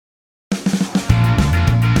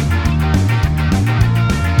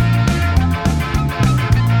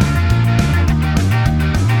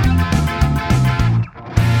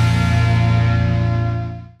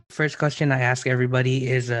first question I ask everybody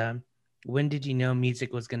is, when did you know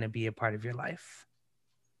music was going to be a part of your life?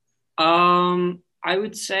 I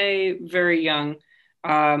would say very young.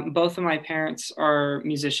 Both of my parents are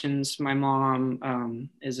musicians. My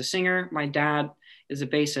mom is a singer. My dad is a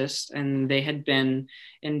bassist, and they had been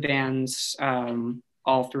in bands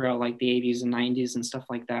all throughout like the 80s and 90s and stuff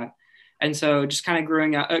like that. And so just kind of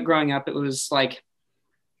growing up, it was like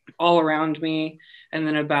all around me. And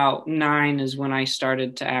then about 9 is when I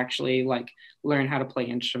started to actually like learn how to play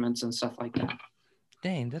instruments and stuff like that.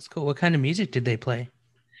 Dang, that's cool. What kind of music did they play?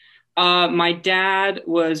 My dad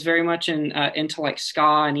was very much into like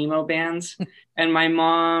ska and emo bands, and my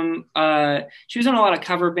mom, she was in a lot of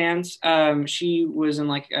cover bands. She was in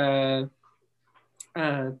like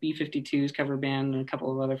B-52's cover band and a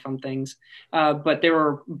couple of other fun things. But they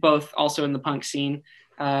were both also in the punk scene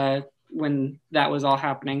when that was all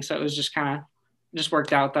happening. So it was just kind of just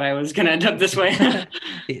worked out that I was gonna end up this way.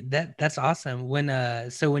 That's awesome. When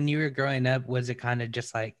you were growing up, was it kind of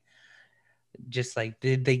just like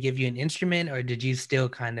did they give you an instrument, or did you still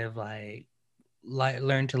kind of like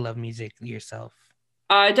learn to love music yourself?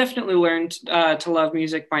 I definitely learned to love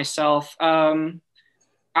music myself. I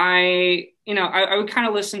would kind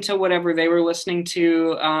of listen to whatever they were listening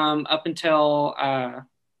to up until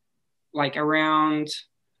like around,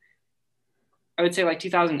 I would say like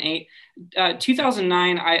 2008.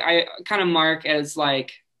 2009, I kind of mark as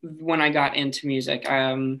like when I got into music.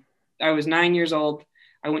 I was 9 years old.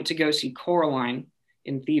 I went to go see Coraline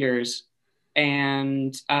in theaters,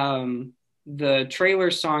 and the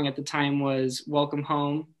trailer song at the time was Welcome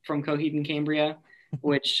Home from Coheed and Cambria,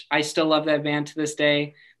 which I still love that band to this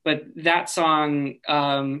day. But that song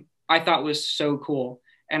I thought was so cool,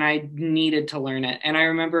 and I needed to learn it. And I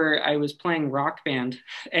remember I was playing Rock Band,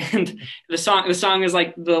 and the song is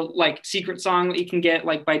like the like secret song that you can get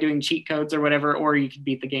like by doing cheat codes or whatever, or you could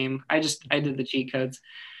beat the game. I did the cheat codes.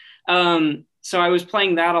 So I was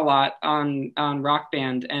playing that a lot on Rock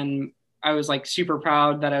Band, and I was like super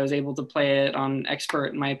proud that I was able to play it on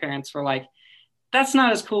expert. And my parents were like, "That's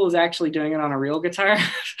not as cool as actually doing it on a real guitar."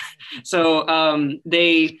 So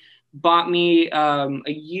they bought me a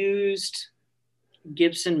used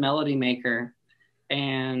Gibson Melody Maker,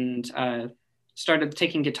 and started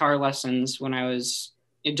taking guitar lessons when I was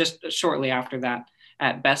just shortly after that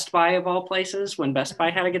at Best Buy of all places, when Best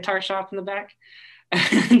Buy had a guitar shop in the back.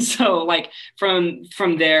 And so like from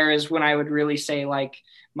there is when I would really say like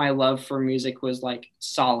my love for music was like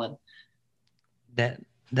solid. That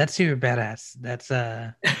that's super badass.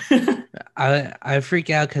 I freak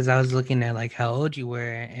out because I was looking at like how old you were,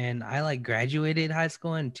 and I like graduated high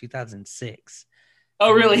school in 2006.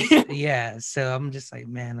 Oh, really? And yeah, so I'm just like,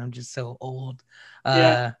 man, I'm just so old. Yeah,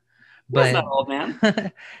 Uh, that's not but old, man.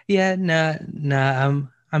 yeah, no,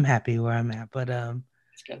 I'm happy where I'm at. But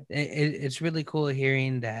That's good. it's really cool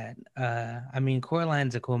hearing that. I mean,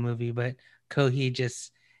 Coraline's a cool movie, but Kohi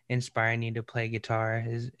just inspiring you to play guitar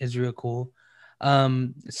is real cool.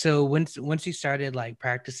 So once you started like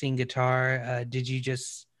practicing guitar, did you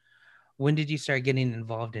just when did you start getting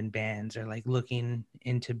involved in bands or like looking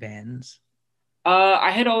into bands?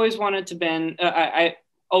 I had always wanted to been. I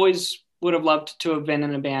always would have loved to have been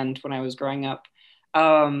in a band when I was growing up,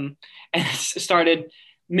 and started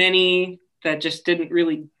many that just didn't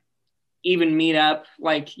really even meet up.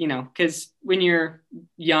 Like because when you're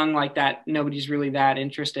young like that, nobody's really that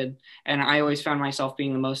interested, and I always found myself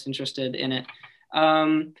being the most interested in it.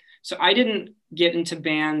 So I didn't get into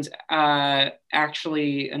bands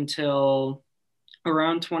actually until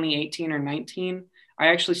around 2018 or 19. I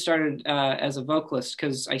actually started as a vocalist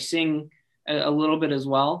because I sing a little bit as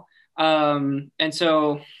well. And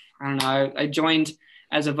so I don't know, I joined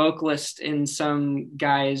as a vocalist in some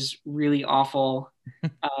guy's really awful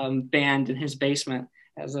band in his basement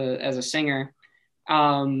as a singer.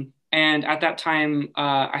 And at that time,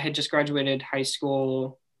 I had just graduated high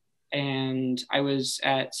school, and I was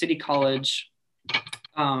at City College.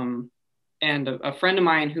 Um, and a friend of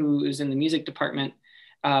mine who is in the music department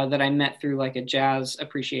that I met through like a jazz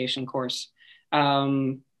appreciation course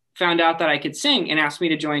found out that I could sing and asked me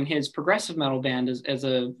to join his progressive metal band as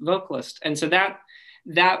a vocalist. And so that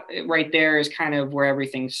right there is kind of where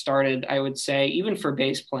everything started, I would say, even for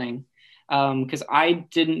bass playing, because I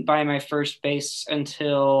didn't buy my first bass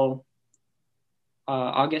until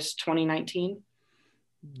August 2019.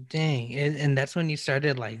 Dang, and that's when you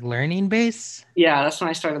started like learning bass? Yeah, that's when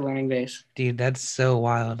I started learning bass. Dude, that's so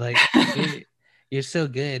wild. Like you're so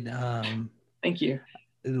good. Thank you.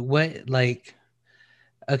 What like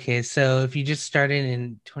okay, so if you just started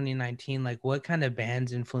in 2019, like what kind of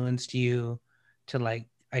bands influenced you to like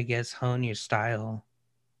I guess hone your style?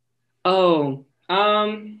 Oh,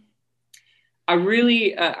 I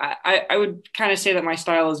really, I would kind of say that my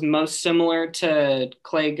style is most similar to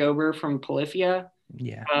Clay Gober from Polyphia.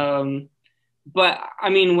 Yeah. Um, but I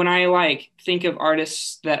mean, when I like think of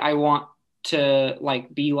artists that I want to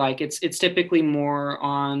like be like, it's typically more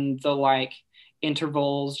on the like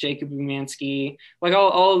intervals, Jacob Umansky, like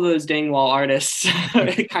all of those Dingwall artists,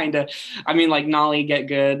 kind of. I mean, like Nolly Get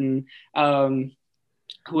Good and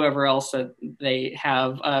whoever else that they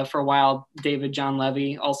have for a while, David John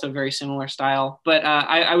Levy, also very similar style. But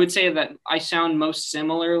I would say that I sound most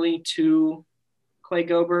similarly to Clay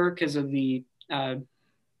Gober because of the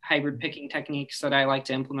hybrid picking techniques that I like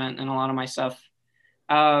to implement in a lot of my stuff.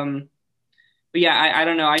 Um, but yeah, I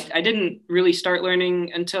don't know. I didn't really start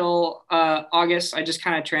learning until August. I just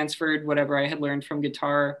kind of transferred whatever I had learned from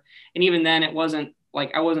guitar. And even then, it wasn't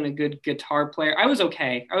like I wasn't a good guitar player. I was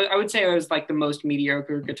okay. I would say I was like the most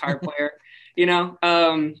mediocre guitar player, you know,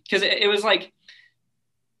 because it was like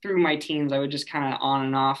through my teens, I would just kind of on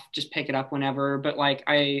and off, just pick it up whenever. But like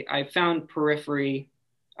I found Periphery,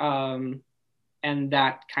 and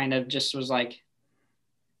that kind of just was like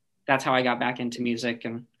that's how I got back into music.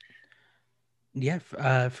 And Yeah,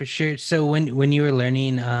 for sure. So when you were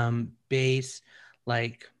learning bass,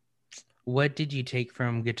 like what did you take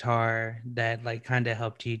from guitar that like kind of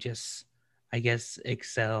helped you just, I guess,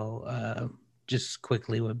 excel just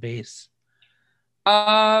quickly with bass?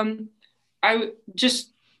 um, I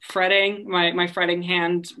just fretting. My fretting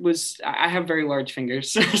hand was. I have very large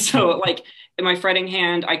fingers, so like in my fretting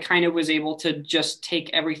hand, I kind of was able to just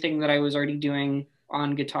take everything that I was already doing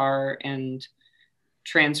on guitar and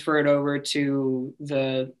transfer it over to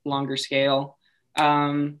the longer scale.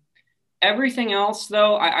 Um, Everything else,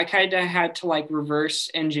 though, I kind of had to like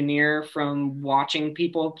reverse engineer from watching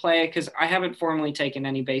people play because I haven't formally taken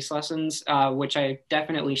any bass lessons, which I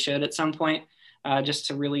definitely should at some point, just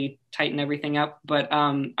to really tighten everything up. But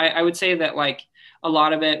I would say that like a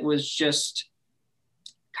lot of it was just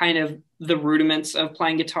kind of the rudiments of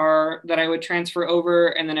playing guitar that I would transfer over,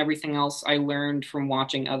 and then everything else I learned from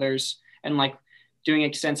watching others and like doing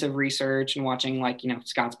extensive research and watching like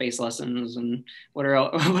Scott's bass lessons and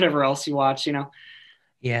whatever else you watch.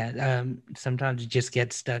 Yeah, sometimes you just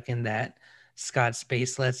get stuck in that Scott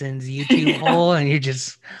Space Lessons YouTube Yeah. hole and you're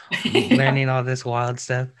just Yeah. learning all this wild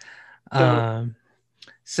stuff. So, Um,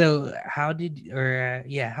 so how do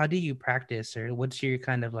you practice, or what's your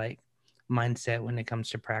kind of like mindset when it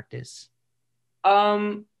comes to practice?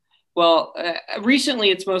 um, well,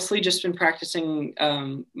 recently it's mostly just been practicing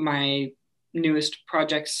my newest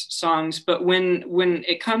project's songs, but when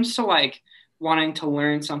it comes to like wanting to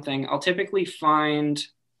learn something, I'll typically find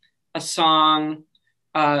a song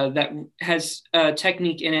that has a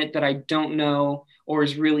technique in it that I don't know or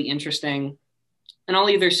is really interesting. And I'll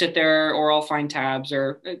either sit there or I'll find tabs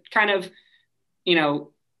or kind of, you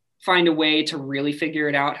know, find a way to really figure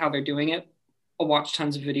it out how they're doing it. I'll watch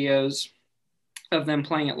tons of videos of them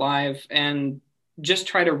playing it live and just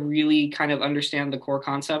try to really kind of understand the core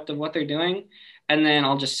concept of what they're doing. And then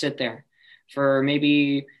I'll just sit there for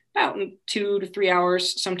maybe about 2 to 3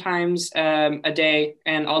 hours sometimes a day.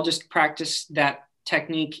 And I'll just practice that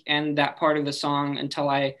technique and that part of the song until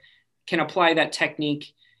I can apply that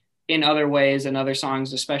technique in other ways and other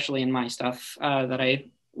songs, especially in my stuff that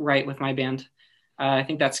I write with my band. I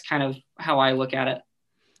think that's kind of how I look at it.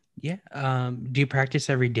 Yeah. Do you practice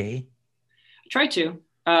every day? I try to.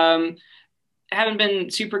 Haven't been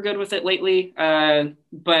super good with it lately,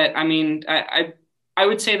 but I mean, I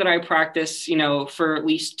would say that I practice, for at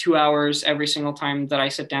least 2 hours every single time that I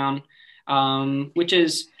sit down, which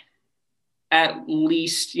is at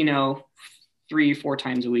least 3 or 4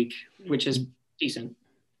 times a week, which is decent.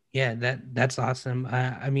 Yeah, that's awesome.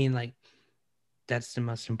 I mean, like that's the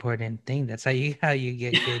most important thing. That's how you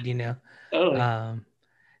get good. Totally. Um,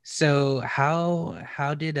 so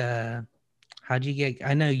how'd you get?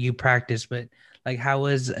 I know you practice, but like how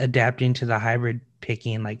was adapting to the hybrid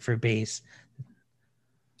picking like for bass?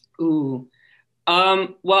 Ooh.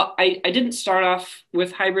 Well, I didn't start off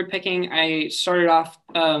with hybrid picking. I started off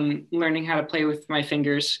learning how to play with my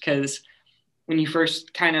fingers because when you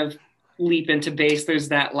first kind of leap into bass, there's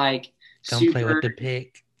that like Don't play with super, the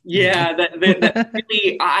pick. Yeah. yeah, that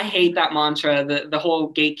really, I hate that mantra, the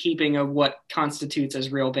whole gatekeeping of what constitutes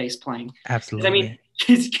as real bass playing. Because I mean,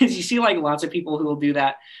 Absolutely. because you see like lots of people who will do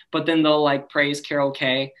that, but then they'll like praise Carol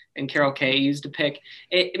Kay and Carol Kay used to pick.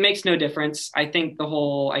 It makes no difference. I think the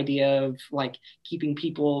whole idea of like keeping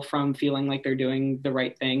people from feeling like they're doing the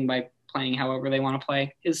right thing by playing however they want to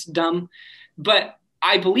play is dumb. But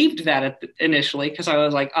I believed that initially because I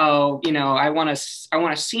was like, oh, I want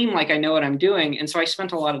to seem like I know what I'm doing, and so I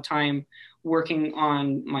spent a lot of time working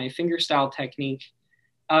on my fingerstyle technique.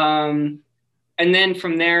 Um, And then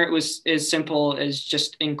from there, it was as simple as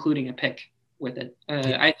just including a pick with it.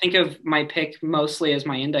 Yeah. I think of my pick mostly as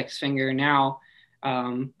my index finger now.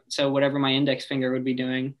 So whatever my index finger would be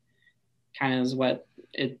doing kind of is what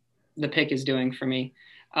the pick is doing for me.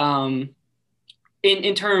 In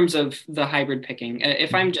terms of the hybrid picking,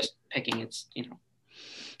 if I'm just picking, it's,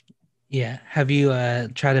 Yeah. Have you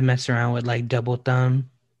tried to mess around with like double thumb?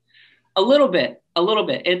 a little bit, a little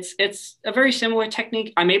bit. It's a very similar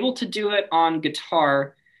technique. I'm able to do it on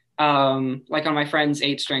guitar, like on my friend's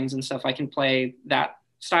 8 strings and stuff. I can play that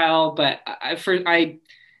style, but I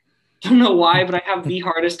don't know why, but I have the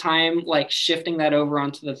hardest time like shifting that over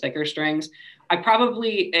onto the thicker strings. I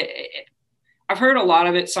probably I've heard a lot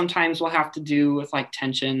of it sometimes will have to do with like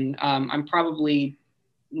tension. I'm probably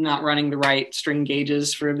not running the right string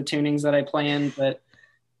gauges for the tunings that I play in, but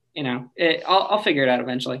I'll figure it out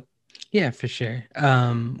eventually. Yeah, for sure.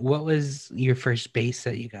 What was your first bass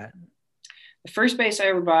that you got? The first bass I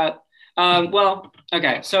ever bought, well,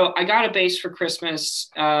 okay, so I got a bass for Christmas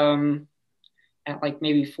at like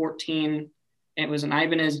maybe 14. It was an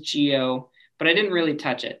Ibanez Geo, but I didn't really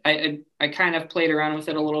touch it. I kind of played around with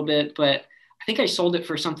it a little bit, but I think I sold it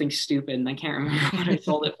for something stupid, and I can't remember what I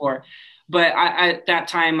sold it for. But at that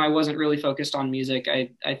time, I wasn't really focused on music.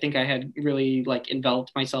 I think I had really like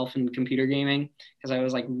enveloped myself in computer gaming because I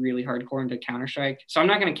was like really hardcore into Counter-Strike. So I'm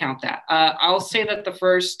not going to count that. I'll say that the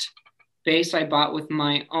first bass I bought with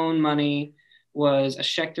my own money was a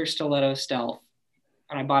Schecter Stiletto Stealth,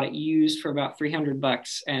 and I bought it used for about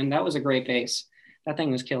 $300, and that was a great bass. That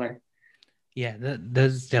thing was killer. Yeah,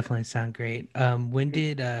 those definitely sound great. When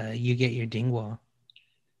did you get your Dingwall?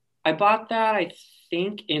 I bought that, I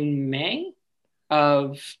think, in May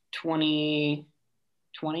of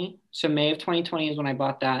 2020. So May of 2020 is when I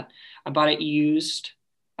bought that. I bought it used.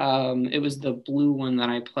 It was the blue one that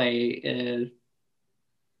I play.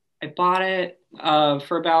 I bought it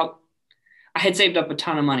for about, I had saved up a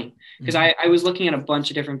ton of money because I was looking at a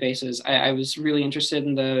bunch of different basses. I was really interested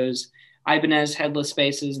in those Ibanez headless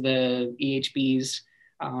basses, the EHBs.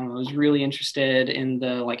 I was really interested in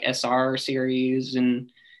the like SR series,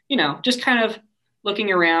 and just kind of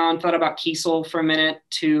looking around. Thought about Kiesel for a minute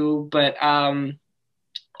too, but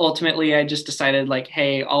ultimately I just decided like,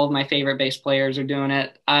 hey, all of my favorite bass players are doing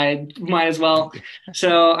it. I might as well.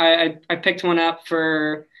 So I picked one up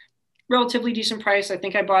for relatively decent price. I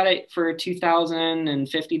think I bought it for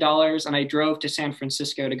 $2,050, and I drove to San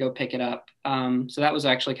Francisco to go pick it up. So that was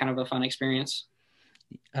actually kind of a fun experience.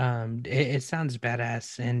 It sounds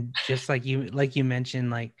badass, and just like you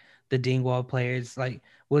mentioned, like the Dingwall players, like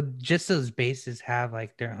well, just those basses have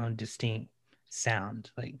like their own distinct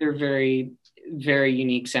sound. Like They're very, very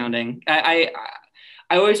unique sounding. I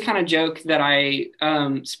always kind of joke that I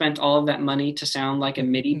spent all of that money to sound like a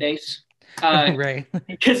MIDI bass. right.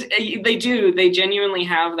 Because they genuinely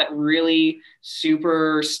have that really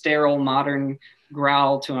super sterile modern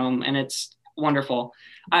growl to them, and it's wonderful.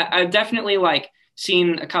 I've definitely like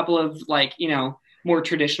seen a couple of like more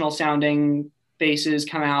traditional sounding basses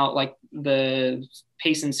come out, like the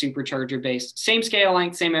Payson Supercharger bass, same scale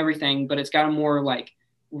length, same everything, but it's got a more like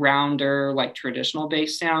rounder like traditional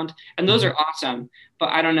bass sound, and those are awesome. But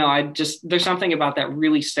I don't know, there's something about that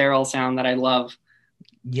really sterile sound that I love.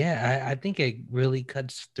 Yeah, I think it really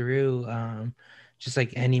cuts through just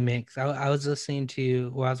like any mix. I was listening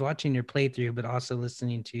to, well, I was watching your playthrough, but also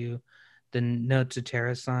listening to the No to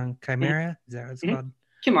Terra song, Chimera. Is that what it's Mm-hmm. called?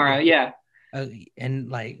 Yeah. Kimara, yeah. And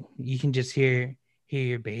like you can just hear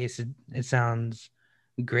your bass. It sounds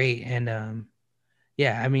great. And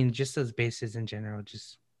yeah, I mean, just those basses in general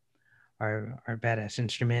just are badass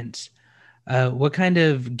instruments. What kind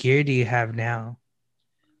of gear do you have now?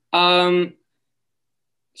 Um,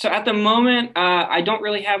 so at the moment, I don't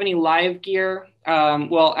really have any live gear.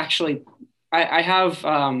 Well, actually, I have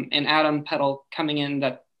an Atom pedal coming in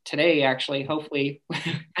that today, actually, hopefully.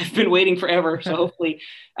 I've been waiting forever. So hopefully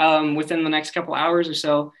within the next couple hours or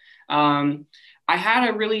so. I had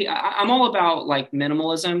a really, I'm all about like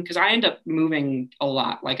minimalism because I end up moving a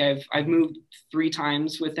lot. Like I've moved 3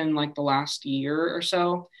 times within like the last year or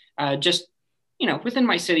so, just, within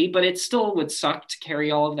my city, but it still would suck to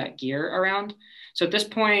carry all of that gear around. So at this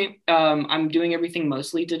point, I'm doing everything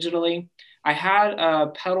mostly digitally. I had a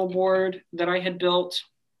pedal board that I had built,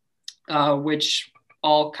 which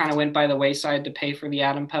all kind of went by the wayside to pay for the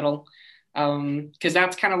Atom pedal, because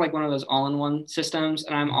that's kind of like one of those all-in-one systems,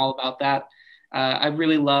 and I'm all about that. I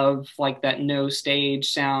really love like that no stage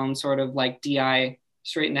sound, sort of like DI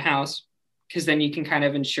straight in the house, because then you can kind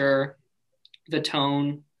of ensure the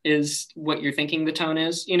tone is what you're thinking the tone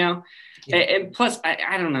is, Yeah. And plus,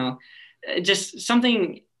 I don't know, just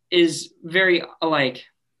something is very like,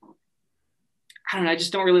 I don't know. I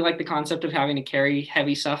just don't really like the concept of having to carry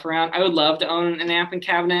heavy stuff around. I would love to own an amp and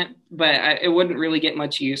cabinet, but it wouldn't really get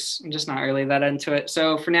much use. I'm just not really that into it.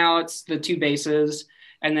 So for now, it's the two basses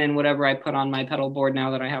and then whatever I put on my pedal board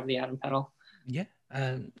now that I have the Atom pedal. Yeah,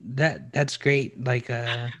 that's great. Like,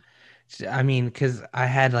 I mean, because I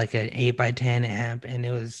had like an 8x10 amp and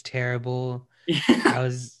it was terrible. Yeah. I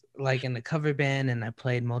was like in the cover band and I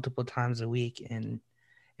played multiple times a week and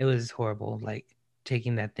it was horrible, like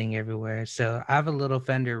taking that thing everywhere. So I have a little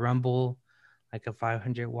Fender Rumble, like a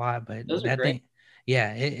 500 watt, but Those are that great. thing,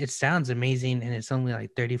 yeah, it sounds amazing and it's only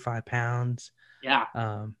like 35 pounds. Yeah.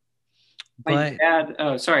 Um, My but dad,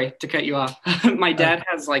 oh, sorry to cut you off. My uh, dad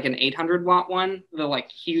has like an 800-watt one, the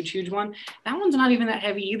like huge one. That one's not even that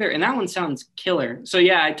heavy either. And that one sounds killer. So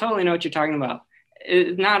yeah, I totally know what you're talking about.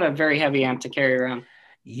 It's not a very heavy amp to carry around.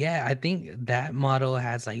 yeah, I think that model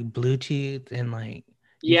has like Bluetooth and like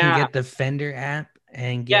you can Yeah. get the Fender app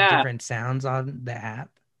and get Yeah. different sounds on the app.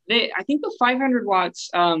 I think the 500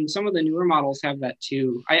 watts, some of the newer models have that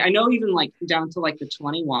too. I know even like down to like the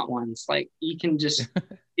 20-watt ones, like you can just,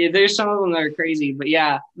 yeah, there's some of them that are crazy, but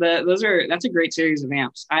yeah, that's a great series of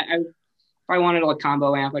amps. If I wanted a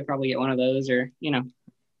combo amp, I'd probably get one of those or,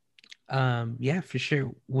 Yeah, for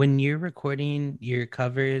sure. When you're recording your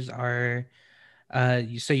covers are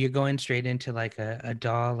so you're going straight into like a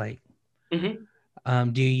DAW, like Mhm.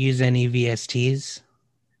 do you use any VSTs?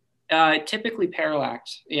 Typically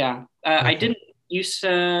parallax. Yeah. I Okay. didn't used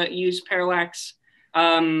to use parallax.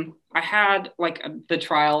 I had like the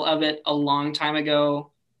trial of it a long time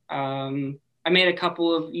ago. I made a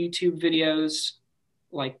couple of YouTube videos,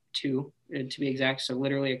 like two to be exact. So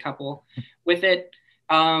literally a couple with it.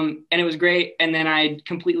 And it was great. And then I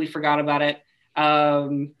completely forgot about it.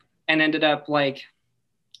 And ended up like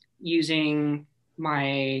using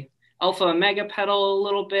my Alpha Omega pedal a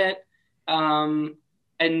little bit. Um,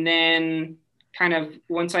 and then kind of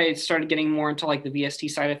once I started getting more into like the VST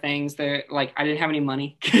side of things, like I didn't have any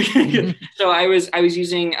money. So I was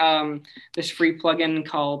using this free plugin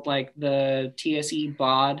called like the TSE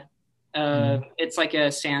Bod. Mhm. It's like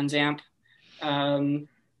a Sans amp. Um,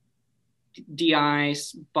 DI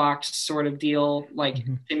box sort of deal, like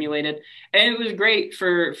Mhm. simulated, and it was great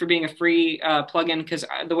for being a free plugin because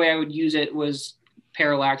the way I would use it was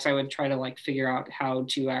parallax. I would try to like figure out how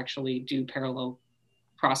to actually do parallel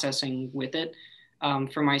processing with it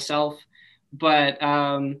for myself, but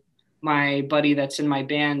my buddy that's in my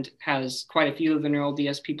band has quite a few of the neural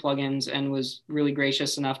DSP plugins and was really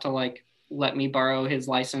gracious enough to like let me borrow his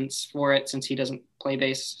license for it since he doesn't play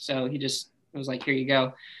bass, so he just was like, here you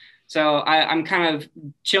go. So I'm kind of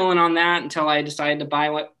chilling on that until I decide to buy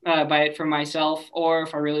it for myself, or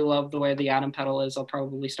if I really love the way the Atom pedal is, I'll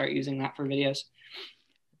probably start using that for videos.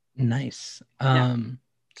 Nice. Yeah.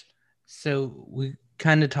 So we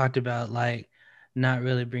kind of talked about like not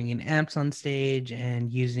really bringing amps on stage and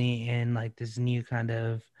using in like this new kind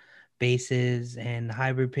of basses and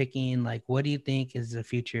hybrid picking. Like, what do you think is the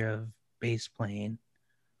future of bass playing?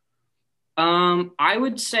 I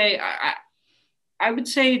would say I would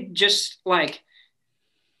say just like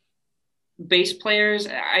bass players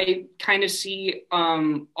I kind of see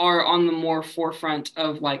are on the more forefront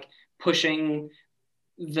of like pushing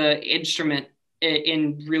the instrument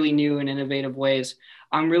in really new and innovative ways.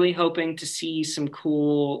 I'm really hoping to see some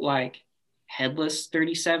cool like headless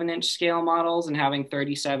 37-inch scale models and having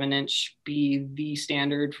 37-inch be the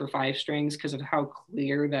standard for five strings because of how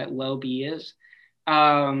clear that low B is.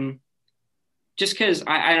 Um, just because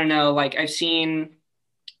I don't know, like I've seen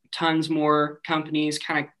tons more companies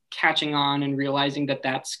kind of catching on and realizing that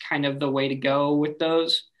that's kind of the way to go with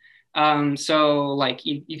those. So like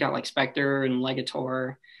you got like Spectre and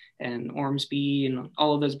Legator and Ormsby and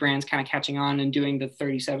all of those brands kind of catching on and doing the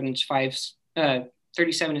 37-inch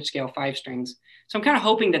 37-inch scale five strings. So I'm kind of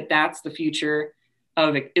hoping that that's the future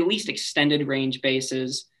of at least extended range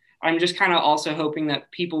basses. I'm just kind of also hoping that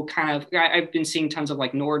people kind of I've been seeing tons of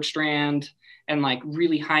like Nordstrand and like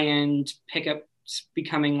really high end pickup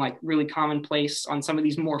becoming like really commonplace on some of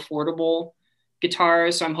these more affordable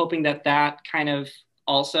guitars. So I'm hoping that that kind of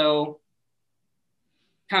also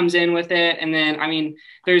comes in with it. And then, I mean,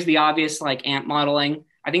 there's the obvious like amp modeling.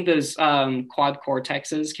 I think those quad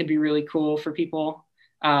cortexes can be really cool for people,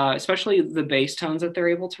 especially the bass tones that they're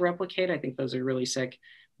able to replicate. I think those are really sick.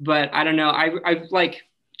 But I don't know. I've like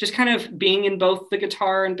just kind of being in both the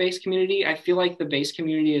guitar and bass community. I feel like the bass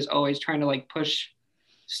community is always trying to like push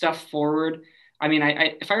stuff forward. I mean,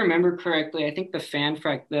 if I remember correctly, I think the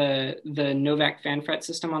FanFret, the Novak FanFret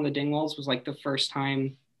system on the Dingwalls was like the first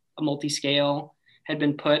time a multi-scale had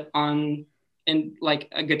been put on in like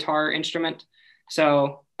a guitar instrument.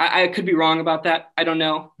 So I could be wrong about that. I don't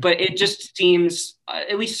know, but it just seems,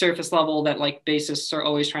 at least surface level, that like bassists are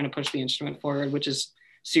always trying to push the instrument forward, which is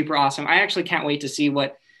super awesome. I actually can't wait to see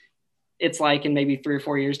what it's like in maybe 3 or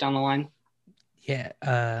 4 years down the line. Yeah,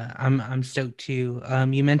 I'm stoked too.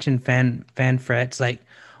 You mentioned fan frets. Like,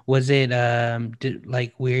 was it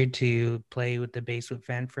like weird to play with the bass with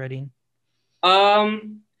fan fretting?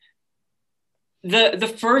 Um,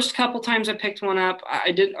 the first couple times I picked one up,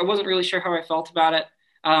 I wasn't really sure how I felt about it.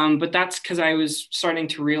 But that's because I was starting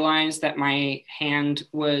to realize that my hand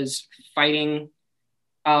was fighting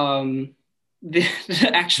um, the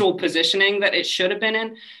actual positioning that it should have been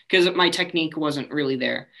in because my technique wasn't really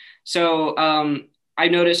there. So I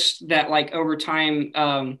noticed that like over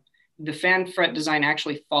time, the fan fret design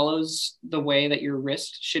actually follows the way that your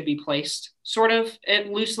wrist should be placed, sort of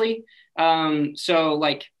it loosely. So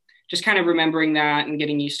like just kind of remembering that and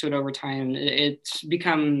getting used to it over time, it's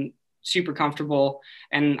become super comfortable.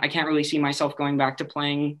 And I can't really see myself going back to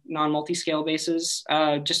playing non-multi-scale basses,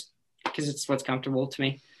 just because it's what's comfortable to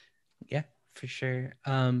me. Yeah, for sure.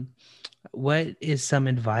 What is some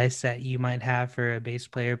advice that you might have for a bass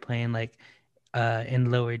player playing like in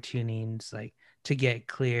lower tunings, like to get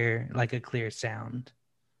clear, like a clear sound?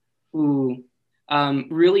 Ooh,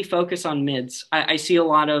 really focus on mids. I see a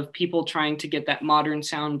lot of people trying to get that modern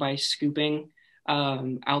sound by scooping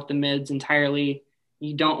out the mids entirely.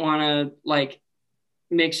 You don't want to like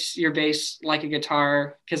mix your bass like a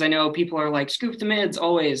guitar because I know people are like scoop the mids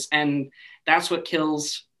always, and that's what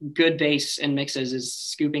kills good bass and mixes is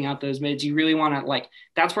scooping out those mids. You really want to like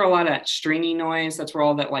that's where a lot of that stringy noise, that's where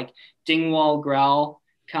all that like dingwall growl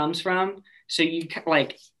comes from. So you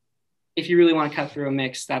like if you really want to cut through a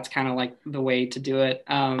mix, that's kind of like the way to do it.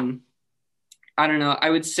 I don't know. I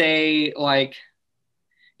would say like,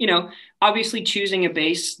 you know, obviously choosing a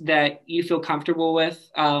bass that you feel comfortable with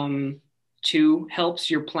too helps.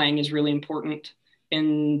 Your playing is really important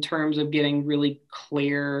in terms of getting really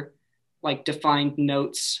clear, like defined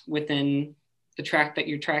notes within the track that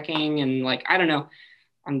you're tracking. And like, I don't know,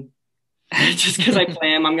 I'm just because I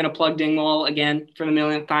play them, I'm going to plug Dingwall again for the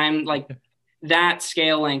millionth time. Like that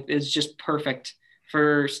scale length is just perfect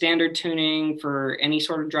for standard tuning, for any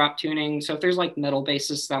sort of drop tuning. So if there's like metal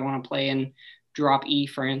bassists that want to play in drop E,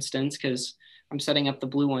 for instance, because I'm setting up the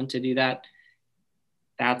blue one to do that,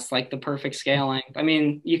 that's like the perfect scale length. I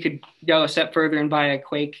mean, you could go a step further and buy a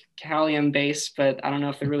Quake Callium bass, but I don't know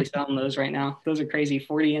if they're really selling those right now. Those are crazy,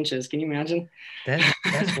 40 inches. Can you imagine?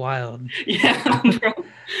 That's wild. Yeah,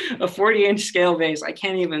 a 40-inch scale bass. I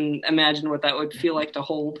can't even imagine what that would feel like to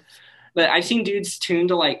hold. But I've seen dudes tune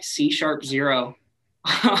to like C#0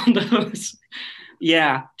 on those.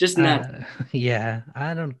 Yeah, just nuts. Yeah,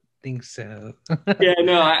 I don't think so. Yeah,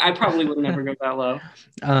 no, I probably would never go that low.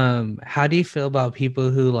 How do you feel about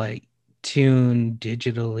people who like tune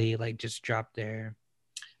digitally, like just drop their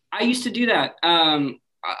I used to do that.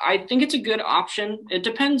 I think it's a good option. It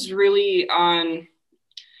depends really on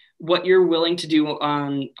what you're willing to do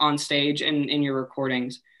on stage and in your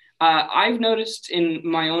recordings. I've noticed in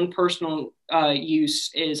my own personal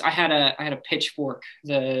use is I had a pitchfork,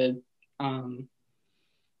 the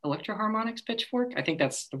Electro Harmonics pitchfork. I think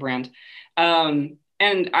that's the brand.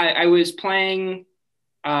 And I was playing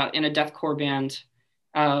in a deathcore band,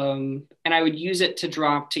 and I would use it to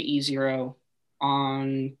drop to E0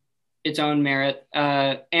 on its own merit.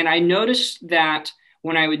 And I noticed that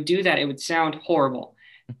when I would do that, it would sound horrible.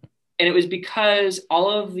 And it was because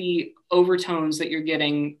all of the overtones that you're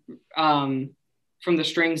getting from the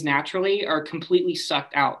strings naturally are completely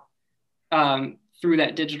sucked out through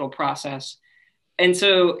that digital process. And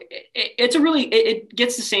so it's a really it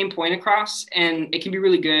gets the same point across, and it can be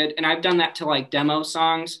really good. And I've done that to like demo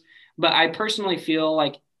songs, but I personally feel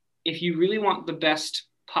like if you really want the best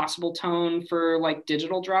possible tone for like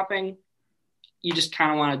digital dropping, you just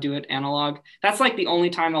kind of want to do it analog. That's like the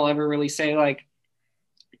only time I'll ever really say like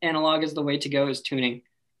analog is the way to go is tuning.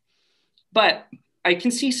 But I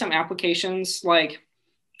can see some applications like,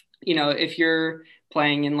 you know, if you're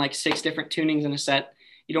playing in like 6 different tunings in a set,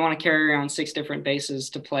 you don't want to carry around 6 different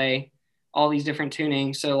basses to play all these different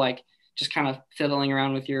tunings. So like just kind of fiddling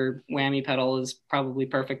around with your whammy pedal is probably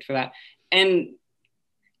perfect for that. And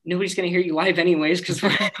nobody's going to hear you live anyways because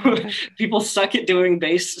people suck at doing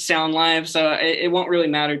bass sound live, so it won't really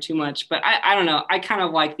matter too much. But I don't know, I kind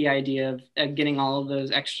of like the idea of getting all of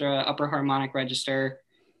those extra upper harmonic register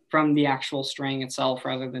from the actual string itself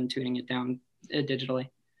rather than tuning it down digitally.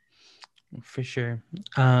 for sure.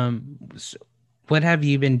 So what have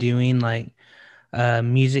you been doing like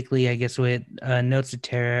musically, I guess, with Notes of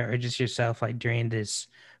Terror or just yourself like during this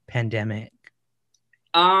pandemic?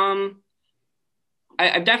 um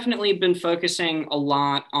I've definitely been focusing a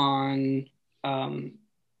lot on um,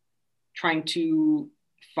 trying to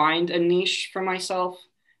find a niche for myself.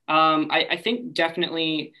 I think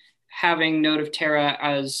definitely having Note of Terra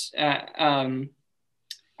as a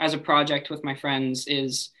project with my friends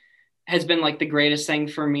is has been like the greatest thing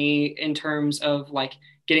for me in terms of like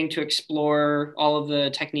getting to explore all of the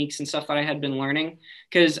techniques and stuff that I had been learning.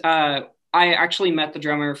 Because I actually met the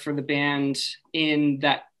drummer for the band in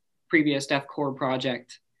that previous deathcore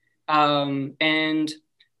project. And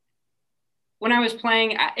when I was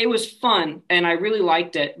playing, it was fun and I really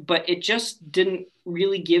liked it, but it just didn't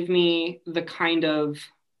really give me the kind of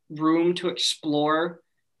room to explore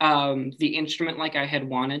the instrument like I had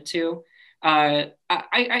wanted to. I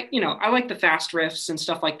like the fast riffs and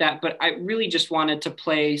stuff like that, but I really just wanted to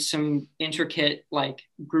play some intricate like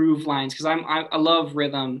groove lines because I love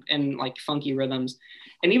rhythm and like funky rhythms.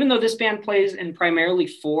 And even though this band plays in primarily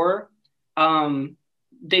four, um,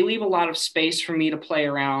 they leave a lot of space for me to play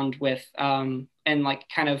around with and like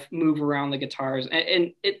kind of move around the guitars.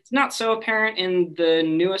 And it's not so apparent in the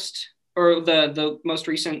newest or the most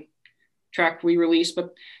recent track we released,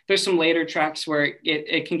 but there's some later tracks where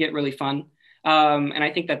it can get really fun. And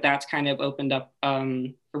I think that that's kind of opened up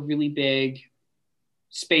a really big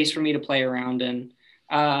space for me to play around in.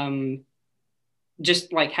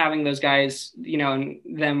 Just like having those guys, you know, and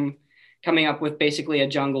them coming up with basically a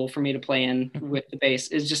jungle for me to play in with the bass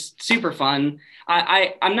is just super fun.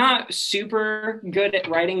 I'm not super good at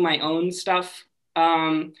writing my own stuff.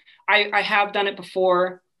 I have done it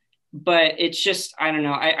before, but it's just, I don't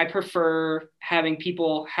know. I prefer having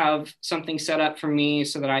people have something set up for me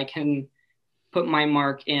so that I can put my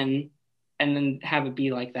mark in and then have it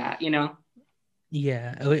be like that, you know?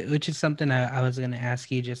 Yeah, which is something I was going to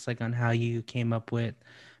ask you, just like on how you came up with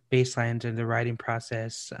bass lines or the writing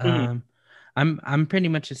process. Mhm. I'm pretty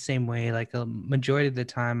much the same way. Like a majority of the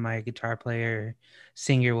time, my guitar player,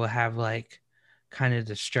 singer will have like kind of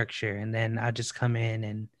the structure, and then I just come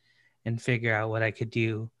in and figure out what I could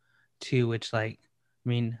do too. Which like, I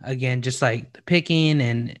mean, again, just like the picking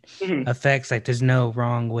and Mhm. effects. Like, there's no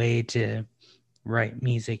wrong way to write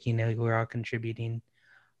music. You know, we're all contributing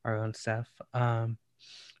our own stuff.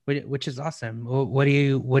 Which is awesome. What are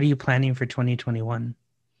you planning for 2021?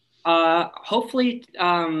 Hopefully,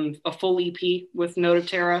 a full EP with Note of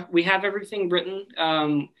Terra. We have everything written.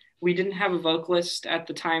 We didn't have a vocalist at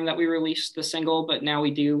the time that we released the single, but now we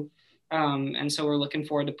do. And so we're looking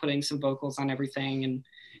forward to putting some vocals on everything and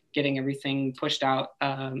getting everything pushed out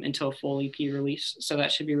into a full EP release. So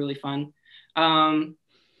that should be really fun. Um,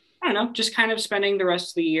 I don't know, just kind of spending the rest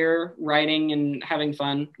of the year writing and having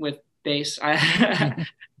fun with bass.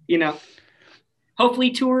 You know,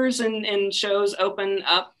 hopefully tours and shows open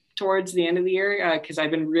up towards the end of the year because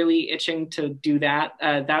I've been really itching to do that.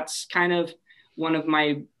 That's kind of one of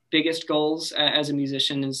my biggest goals as a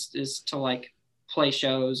musician is to like play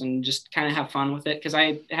shows and just kind of have fun with it because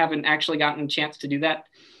I haven't actually gotten a chance to do that.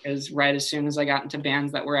 Because right as soon as I got into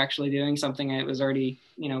bands that were actually doing something, it was already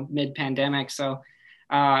mid pandemic. So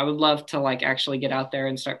I would love to like actually get out there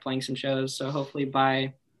and start playing some shows. So hopefully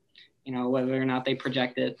by whether or not they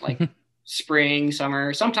project it like spring,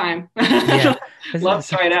 summer, sometime. Yeah. Love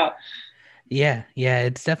to try it out. Yeah,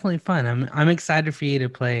 it's definitely fun. I'm excited for you to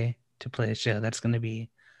play a show. That's going to be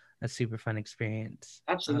a super fun experience.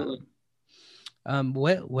 Absolutely.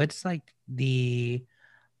 What's like the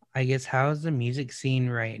I guess how's the music scene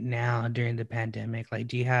right now during the pandemic? Like,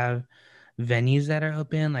 do you have venues that are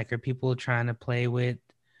open? Like, are people trying to play with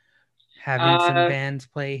having some Uh, bands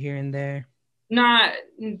play here and there? not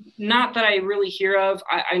not that I really hear of.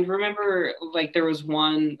 I remember like there was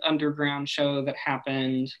one underground show that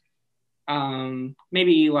happened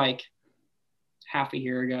maybe like half a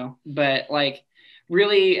year ago, but like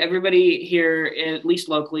really everybody here, at least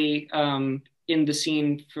locally, in the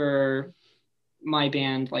scene for my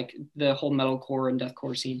band, like the whole metalcore and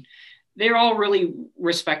deathcore scene, they're all really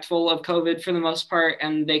respectful of COVID for the most part,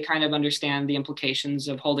 and they kind of understand the implications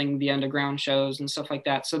of holding the underground shows and stuff like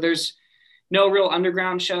that. So there's no real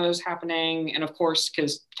underground shows happening, and of course,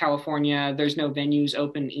 because California, there's no venues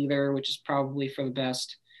open either, which is probably for the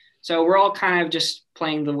best. So we're all kind of just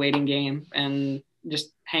playing the waiting game and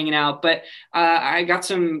just hanging out. But I got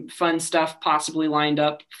some fun stuff possibly lined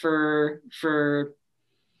up for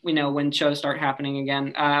when shows start happening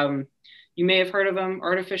again. You may have heard of them,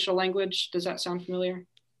 Artificial Language. Does that sound familiar?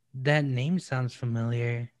 That name sounds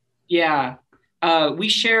familiar. Yeah. We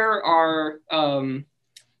share our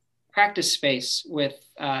practice space with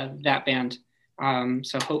that band.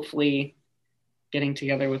 So hopefully getting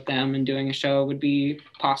together with them and doing a show would be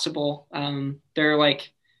possible. They're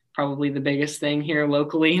like probably the biggest thing here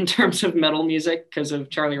locally in terms of metal music because of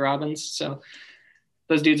Charlie Robbins. So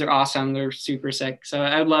those dudes are awesome. They're super sick. So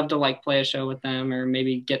I'd love to like play a show with them or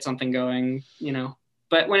maybe get something going, you know,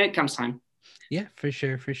 but when it comes time. Yeah, for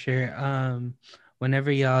sure, for sure.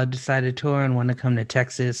 Whenever y'all decide to tour and want to come to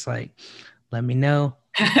Texas, like, let me know.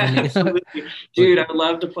 Let me know. Absolutely. Dude, I'd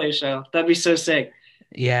love to play a show. That'd be so sick.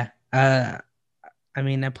 Yeah. I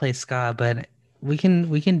mean, I play ska, but we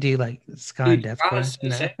can do like ska and Dude, ska is deathcore. so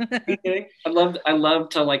No. sick. Are you kidding? I love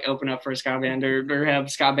to like open up for a ska band or have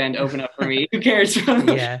ska band open up for me. Who cares?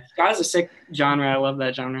 Yeah. Ska is a sick genre. I love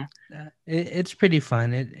that genre. It's pretty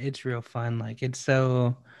fun. It's real fun. Like it's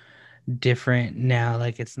so different now.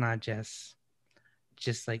 Like it's not just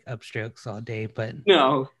like upstrokes all day, but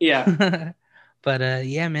No, yeah. but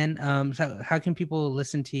yeah, man. So how can people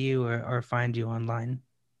listen to you or find you online?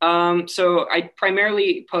 So I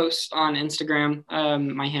primarily post on Instagram.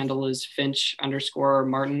 My handle is Finch underscore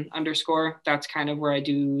Martin underscore. That's kind of where I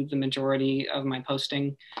do the majority of my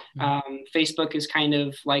posting. Facebook is kind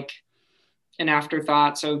of like an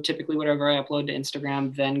afterthought. So typically whatever I upload to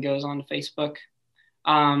Instagram then goes on to Facebook.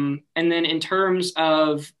 And then in terms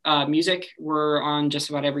of music, we're on just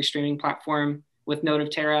about every streaming platform with Note of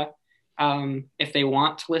Terra. If they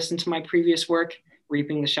want to listen to my previous work,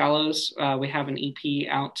 Reaping the Shallows, we have an EP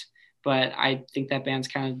out, but I think that band's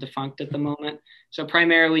kind of defunct at the moment. So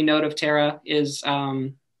primarily Note of Terra is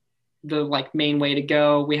the like main way to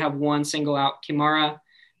go. We have one single out, Kimara,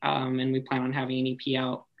 and we plan on having an EP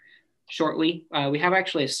out shortly. We have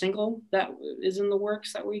actually a single that is in the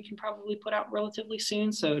works that we can probably put out relatively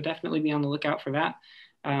soon. So definitely be on the lookout for that.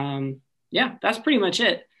 Yeah, that's pretty much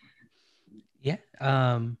it. Yeah.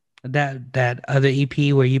 That other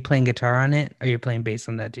EP, were you playing guitar on it, or you're playing bass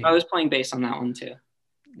on that too? I was playing bass on that one too.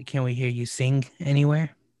 Can we hear you sing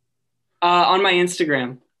anywhere? On my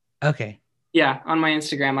Instagram. Okay. Yeah, on my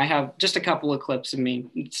Instagram, I have just a couple of clips of me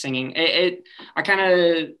singing. I kind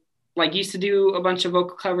of like used to do a bunch of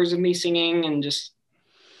vocal covers of me singing and just,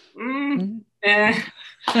 eh,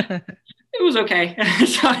 it was okay.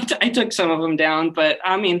 So I took some of them down, but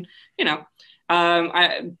I mean, you know,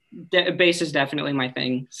 bass is definitely my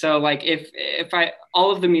thing. So like if I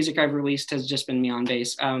all of the music I've released has just been me on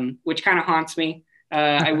bass, which kind of haunts me.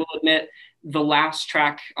 I will admit the last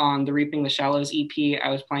track on the Reaping the Shallows EP, I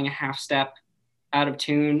was playing a half step out of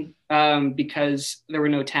tune because there were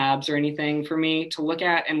no tabs or anything for me to look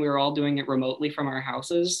at, and we were all doing it remotely from our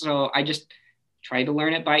houses. So I just tried to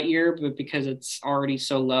learn it by ear, but because it's already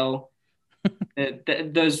so low,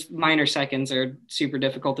 those minor seconds are super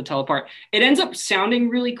difficult to tell apart. It ends up sounding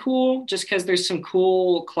really cool just because there's some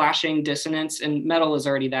cool clashing dissonance, and metal is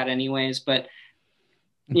already that anyways, but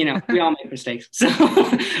you know, we all make mistakes. So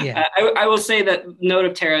Yeah. I will say that Note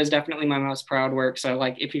of Terra is definitely my most proud work. So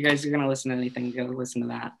like, if you guys are going to listen to anything, go listen to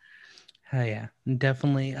that. Oh yeah,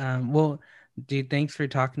 definitely. Well, dude, thanks for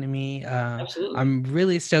talking to me. Absolutely. I'm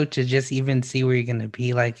really stoked to just even see where you're gonna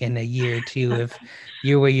be like in a year or two if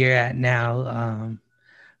you're where you're at now.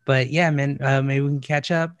 But yeah, man, maybe we can catch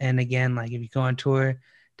up. And again, like if you go on tour,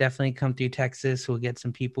 definitely come through Texas. We'll get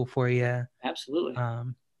some people for you. Absolutely.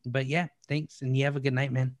 But yeah, thanks, and you have a good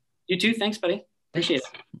night, man. You too. Thanks, buddy. Appreciate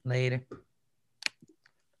Thanks. it. Later.